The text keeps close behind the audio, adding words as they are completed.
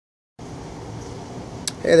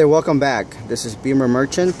Hey there, welcome back. This is Beamer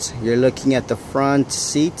Merchant. You're looking at the front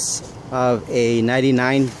seats of a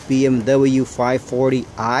 99 BMW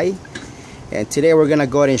 540i, and today we're gonna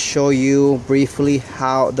go ahead and show you briefly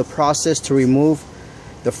how the process to remove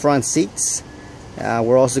the front seats.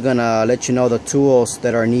 We're also gonna let you know the tools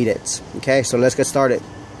that are needed. Okay, so let's get started.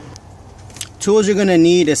 Tools you're gonna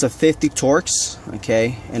need is a 50 Torx,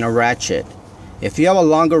 okay, and a ratchet. If you have a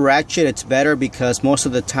longer ratchet, it's better because most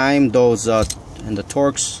of the time those and the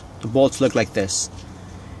Torx, the bolts look like this.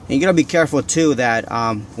 And you gotta be careful too that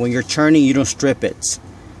when you're turning, you don't strip it,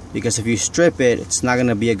 because if you strip it, it's not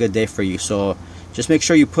gonna be a good day for you. So just make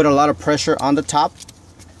sure you put a lot of pressure on the top,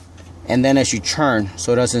 and then as you turn,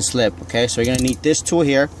 so it doesn't slip. Okay, so you're gonna need this tool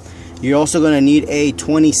here. You're also gonna need a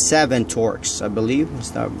 27 Torx, I believe.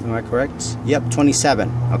 Am I correct? Yep,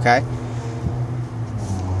 27. Okay.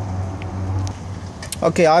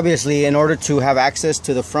 Okay, obviously, in order to have access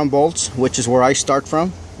to the front bolts, which is where I start from,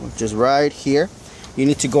 which is right here, you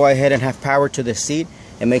need to go ahead and have power to the seat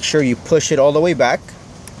and make sure you push it all the way back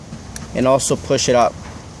and also push it up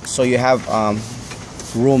so you have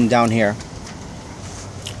room down here.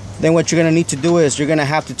 Then what you're going to need to do is you're going to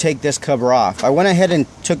have to take this cover off. I went ahead and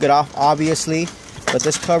took it off, obviously, but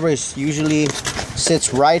this cover usually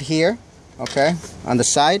sits right here, okay, on the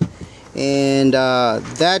side, and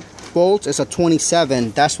that bolt is a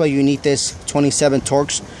 27. That's why you need this 27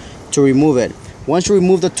 Torx to remove it. Once you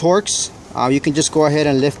remove the Torx, you can just go ahead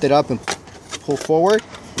and lift it up and pull forward,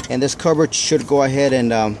 and this cover should go ahead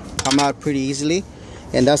and come out pretty easily,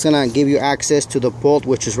 and that's gonna give you access to the bolt,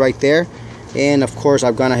 which is right there. And of course,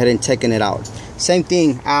 I've gone ahead and taken it out. Same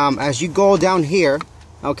thing, as you go down here,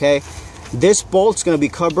 okay, this bolt's gonna be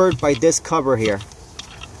covered by this cover here.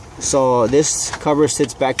 So this cover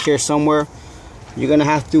sits back here somewhere. You're gonna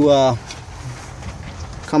have to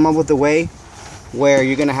come up with a way where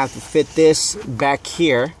you're gonna have to fit this back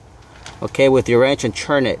here, okay, with your wrench, and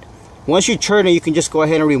turn it. Once you turn it, you can just go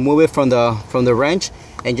ahead and remove it from the wrench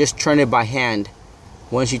and just turn it by hand.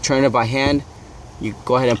 Once you turn it by hand, you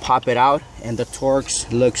go ahead and pop it out, and the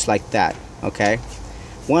Torx looks like that. Okay,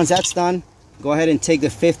 once that's done, go ahead and take the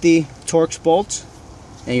 50 Torx bolts,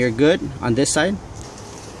 and you're good on this side.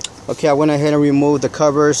 Okay, I went ahead and removed the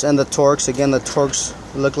covers and the Torx. Again, the Torx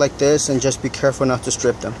look like this, and just be careful not to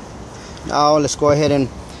strip them. Now let's go ahead and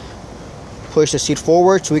push the seat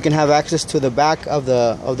forward so we can have access to the back of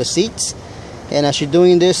the seats. And as you're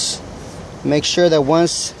doing this, make sure that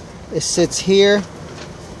once it sits here,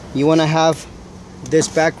 you want to have this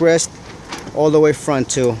backrest all the way front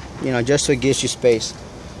too, you know, just so it gives you space.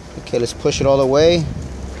 Okay, let's push it all the way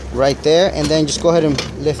right there, and then just go ahead and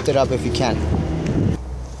lift it up if you can.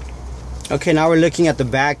 Okay, now we're looking at the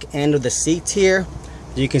back end of the seats here.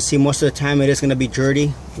 You can see most of the time it is going to be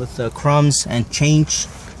dirty with the crumbs and change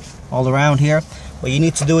all around here. What you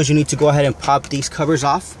need to do is you need to go ahead and pop these covers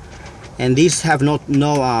off, and these have no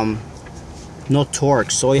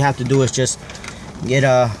Torx. So all you have to do is just get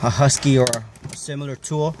a Husky or a similar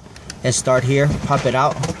tool and start here, pop it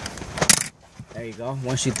out. There you go.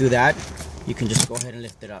 Once you do that, you can just go ahead and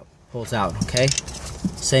lift it up. Pulls out. Okay,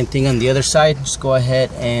 same thing on the other side. Just go ahead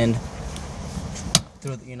and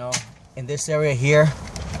through, you know, in this area here,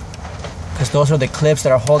 because those are the clips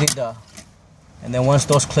that are holding and then once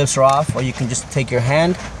those clips are off, or you can just take your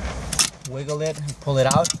hand, wiggle it and pull it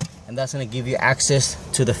out, and that's going to give you access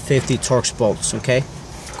to the 50 Torx bolts. Okay,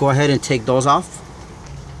 go ahead and take those off.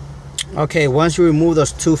 Okay, once you remove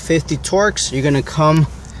those 250 Torx, you're going to come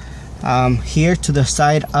here to the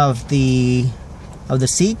side of the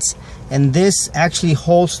seats, and this actually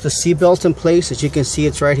holds the seat belt in place. As you can see,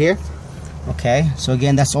 it's right here. Okay, so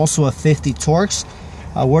again, that's also a 50 Torx.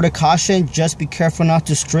 Word of caution, just be careful not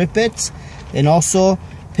to strip it, and also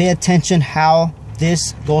pay attention how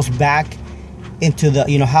this goes back into the,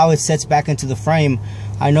 you know, how it sets back into the frame.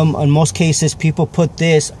 I know in most cases people put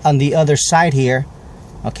this on the other side here,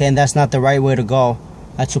 okay, and that's not the right way to go.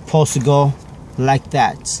 That's supposed to go like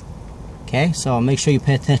that. Okay, so make sure you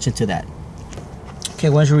pay attention to that. Okay,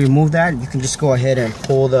 once you remove that, you can just go ahead and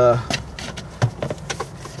pull this,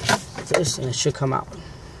 and it should come out.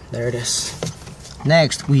 There it is.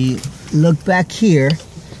 Next, we look back here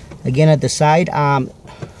again at the side.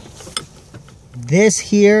 This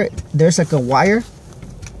here, there's like a wire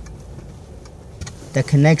that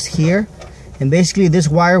connects here, and basically this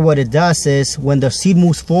wire, what it does is when the seat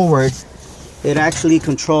moves forward, it actually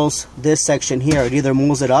controls this section here. It either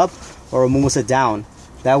moves it up or it moves it down.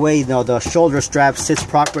 That way, you know, the shoulder strap sits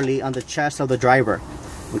properly on the chest of the driver.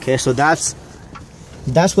 Okay, so that's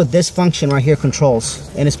what this function right here controls,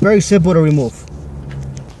 and it's very simple to remove.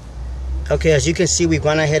 Okay, as you can see, we've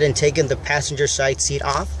gone ahead and taken the passenger side seat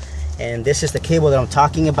off, and this is the cable that I'm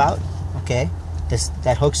talking about. Okay,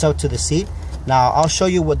 that hooks up to the seat. Now I'll show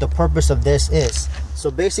you what the purpose of this is. So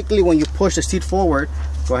basically, when you push the seat forward,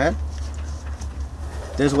 go ahead,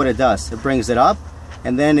 this is what it does. It brings it up,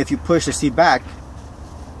 and then if you push the seat back,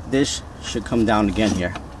 this should come down again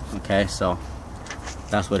here. Okay, so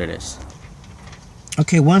that's what it is.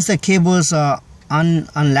 Okay, once the cable is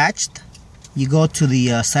unlatched, you go to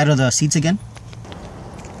the side of the seats again.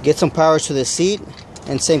 Get some power to the seat,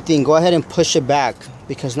 and same thing, go ahead and push it back,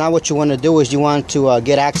 because now what you want to do is you want to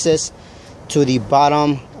get access to the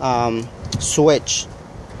bottom switch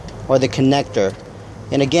or the connector.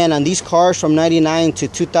 And again, on these cars from 99 to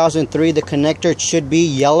 2003, the connector should be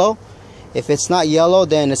yellow. If it's not yellow,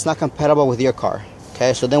 then it's not compatible with your car.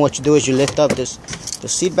 Okay, so then what you do is you lift up the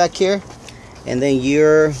seat back here, and then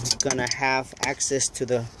you're gonna have access to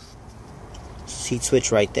the seat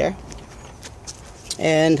switch right there.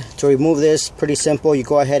 And to remove this, pretty simple. You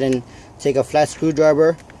go ahead and take a flat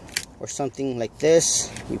screwdriver or something like this.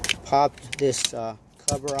 You pop this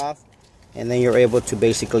cover off, and then you're able to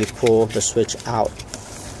basically pull the switch out.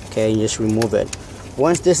 Okay, you just remove it.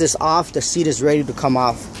 Once this is off, the seat is ready to come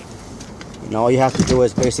off. You know, all you have to do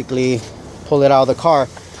is basically pull it out of the car.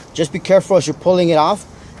 Just be careful as you're pulling it off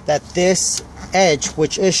that this edge,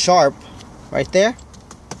 which is sharp right there,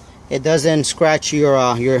 it doesn't scratch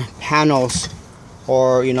your panels,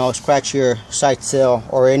 or scratch your side sill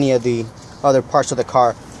or any of the other parts of the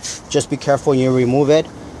car. Just be careful when you remove it.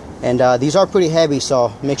 And these are pretty heavy,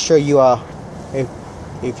 so make sure you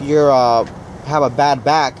if you have a bad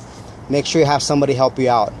back, make sure you have somebody help you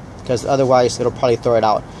out, because otherwise it'll probably throw it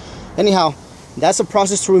out. Anyhow, that's the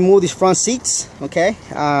process to remove these front seats. Okay,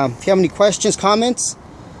 if you have any questions, comments,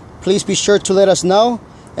 please be sure to let us know.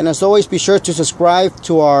 And as always, be sure to subscribe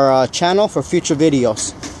to our channel for future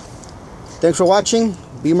videos. Thanks for watching.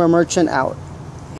 Bmw Merchant out.